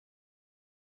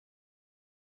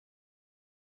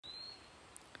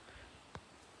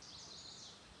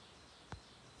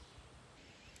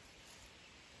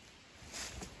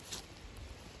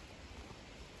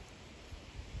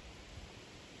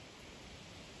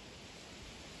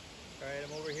All right,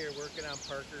 I'm over here working on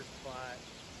Parker's plot.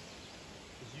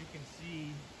 As you can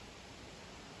see,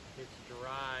 it's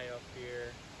dry up here.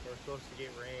 We're supposed to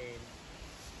get rain,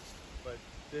 but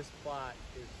this plot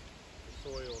is, the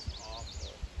soil's awful.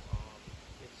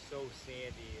 It's so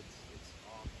sandy, it's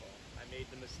awful. I made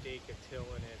the mistake of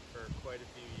tilling it for quite a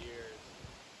few years,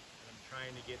 and I'm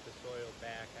trying to get the soil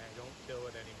back, and I don't till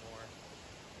it anymore.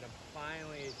 And I'm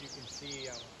finally, as you can see,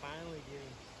 I'm finally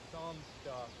getting some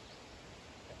stuff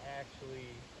to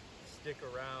actually stick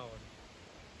around.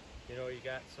 You know, you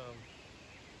got some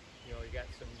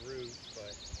roots,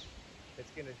 but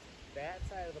it's gonna, that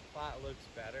side of the plot looks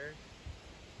better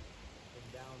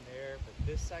than down there, but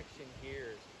this section here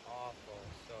is awful.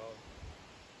 So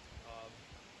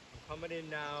I'm coming in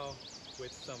now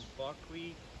with some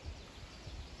buckwheat,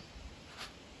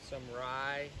 some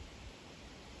rye,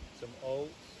 some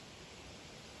oats,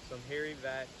 some hairy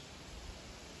vetch,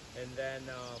 and then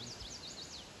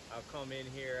I'll come in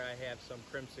here. I have some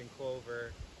crimson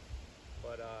clover,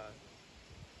 but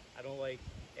I don't like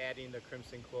adding the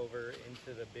crimson clover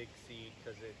into the big seed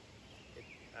because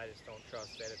I just don't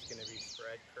trust that it's going to be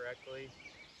spread correctly.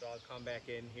 So I'll come back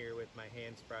in here with my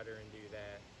hand spreader and do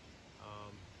that.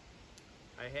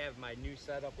 I have my new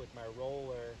setup with my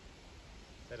roller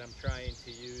that I'm trying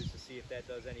to use to see if that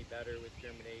does any better with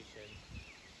germination.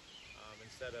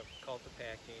 Instead of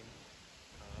cultipacking,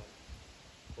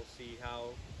 we'll see how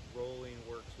rolling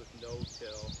works with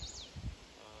no-till.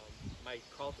 My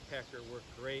cultipacker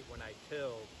worked great when I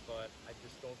tilled, but I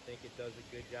just don't think it does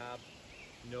a good job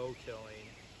no-tilling.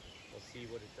 We'll see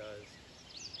what it does.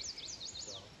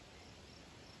 So.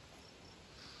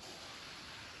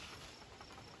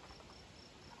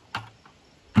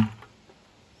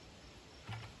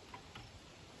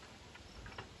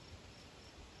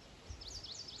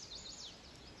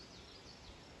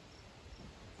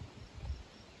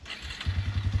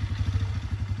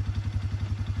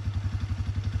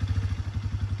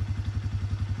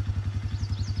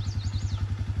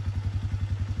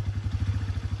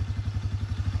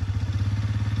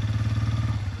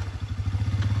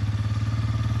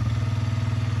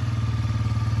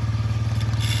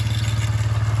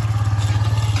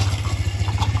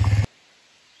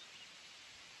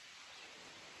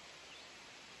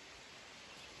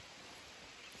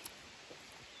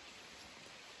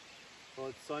 Well,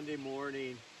 it's Sunday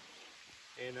morning,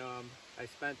 and I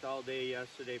spent all day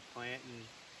yesterday planting,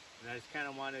 and I just kind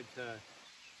of wanted to,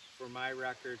 for my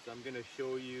records, I'm going to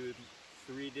show you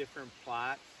 3 different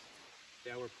plots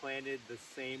that were planted the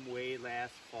same way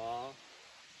last fall,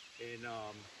 and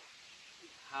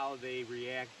how they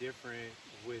react different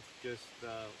with just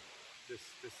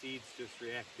the seeds just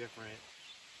react different.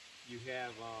 You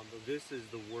have, this is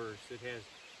the worst. It has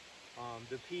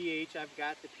the pH, I've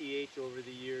got the pH over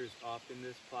the years up in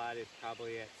this plot. It's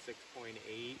probably at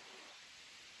 6.8,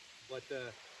 but the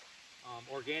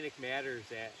organic matter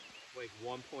is at like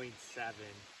 1.7.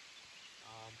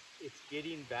 It's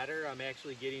getting better. I'm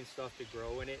actually getting stuff to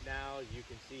grow in it now. As you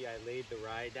can see, I laid the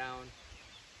rye down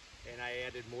and I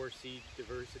added more seed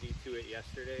diversity to it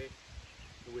yesterday.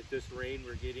 With this rain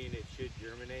we're getting, it should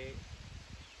germinate,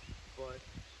 but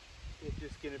it's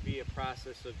just going to be a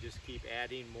process of just keep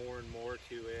adding more and more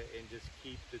to it and just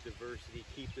keep the diversity,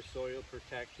 keep the soil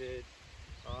protected.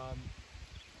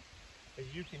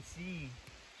 As you can see,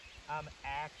 I'm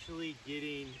actually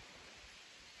getting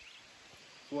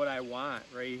what I want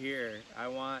right here. I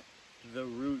want the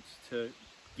roots to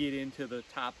get into the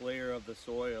top layer of the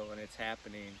soil, and it's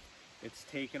happening. It's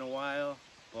taken a while,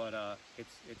 but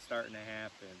it's starting to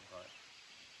happen. But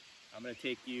I'm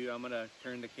gonna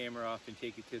turn the camera off and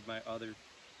take you to my other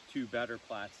 2 better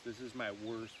plots. This is my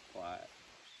worst plot.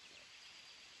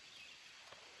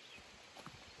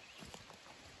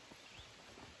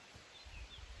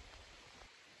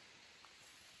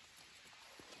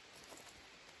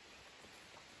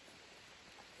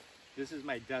 This is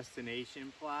my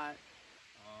destination plot.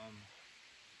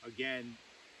 Again,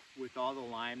 with all the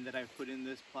lime that I've put in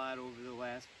this plot over the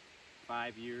last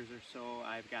 5 years or so,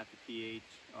 I've got the pH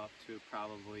up to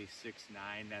probably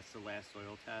 6.9. That's the last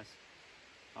soil test.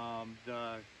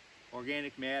 The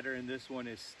organic matter in this one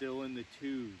is still in the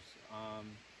 2s.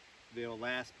 The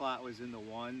last plot was in the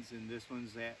 1s, and this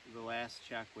one's at, the last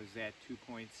check was at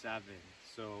 2.7.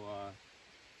 So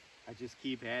I just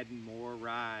keep adding more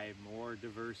rye, more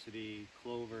diversity,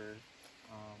 clover.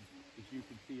 As you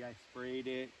can see, I sprayed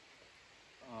it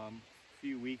a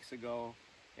few weeks ago,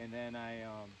 and then I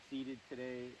seeded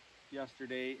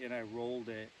yesterday, and I rolled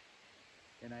it,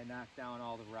 and I knocked down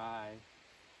all the rye.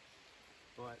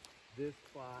 But this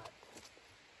plot,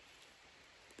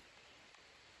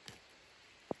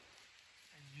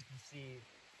 as you can see,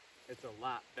 It's a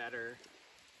lot better.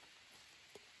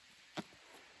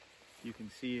 You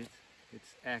can see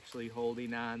it's actually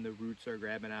holding on. The roots are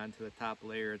grabbing onto the top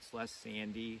layer. It's less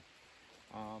sandy.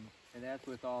 And that's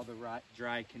with all the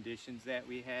dry conditions that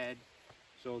we had.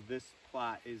 So this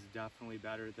plot is definitely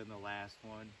better than the last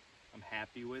one. I'm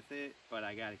happy with it, but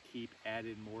I gotta keep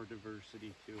adding more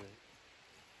diversity to it.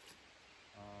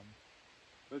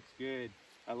 Looks good.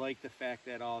 I like the fact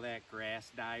that all that grass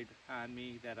died on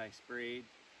me that I sprayed.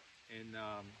 And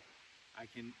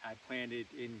I planted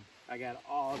in, I got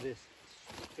all this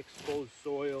exposed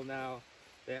soil now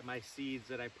that my seeds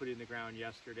that I put in the ground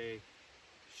yesterday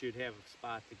should have a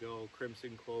spot to go.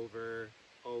 Crimson clover,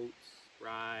 oats,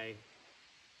 rye,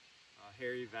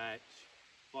 hairy vetch,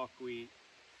 buckwheat.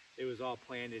 It was all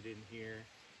planted in here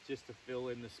just to fill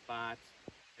in the spots,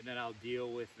 and then I'll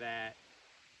deal with that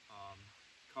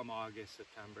come August,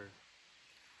 September.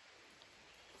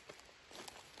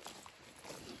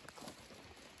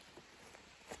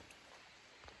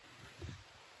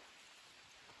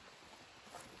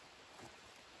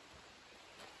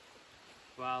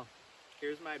 Well,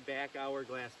 here's my back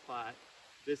hourglass plot.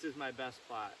 This is my best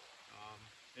plot.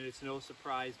 And it's no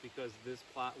surprise because this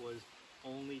plot was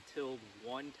only tilled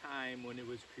one time when it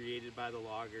was created by the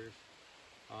loggers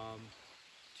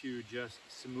to just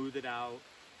smooth it out,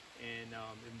 and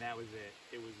that was it.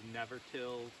 It was never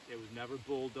tilled, it was never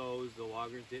bulldozed, the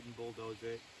loggers didn't bulldoze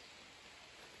it.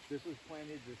 This was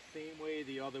planted the same way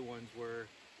the other ones were,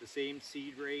 the same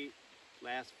seed rate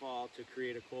last fall to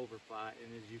create a clover plot,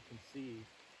 and as you can see,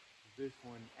 this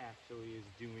one actually is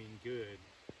doing good.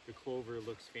 The clover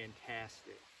looks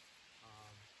fantastic.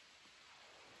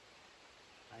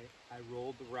 I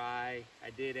rolled the rye. I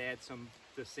did add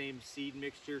the same seed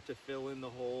mixture to fill in the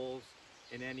holes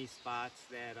in any spots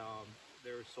that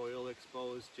there were soil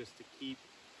exposed, just to keep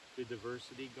the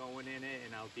diversity going in it,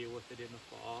 and I'll deal with it in the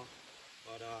fall.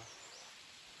 But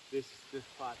this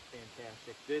plot's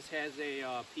fantastic. This has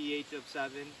a pH of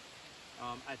 7.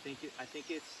 I think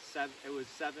it's 7. It was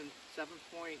 7.0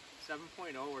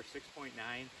 or 6.9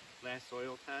 last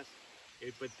soil test.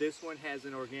 But this one has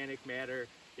an organic matter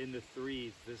in the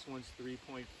 3s. This one's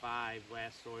 3.5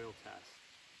 last soil test.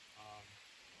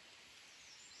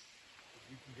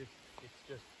 You can it's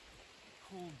just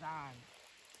holds on.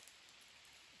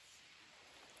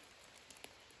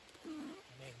 I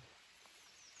mean,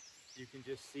 you can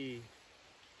just see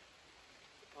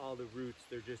all the roots.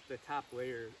 They're just, the top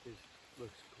layer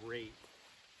looks great.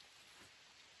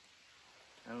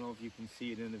 I don't know if you can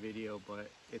see it in the video, but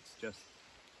it's just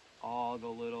all the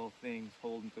little things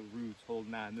holding the roots,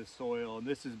 holding on the soil. And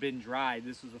this has been dried.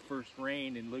 This was the first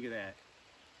rain, and look at that.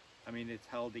 I mean, it's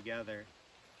held together.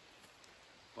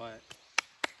 But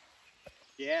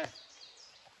yeah,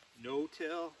 no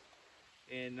till,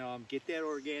 and get that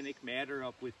organic matter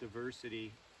up with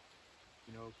diversity.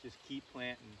 You know, just keep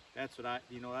planting. That's what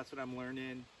that's what I'm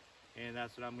learning, and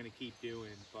that's what I'm going to keep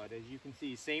doing. But as you can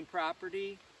see, same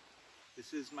property.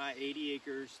 This is my 80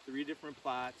 acres, 3 different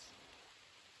plots,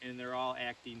 and they're all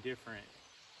acting different.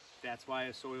 That's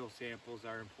why soil samples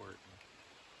are important.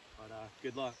 But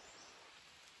good luck.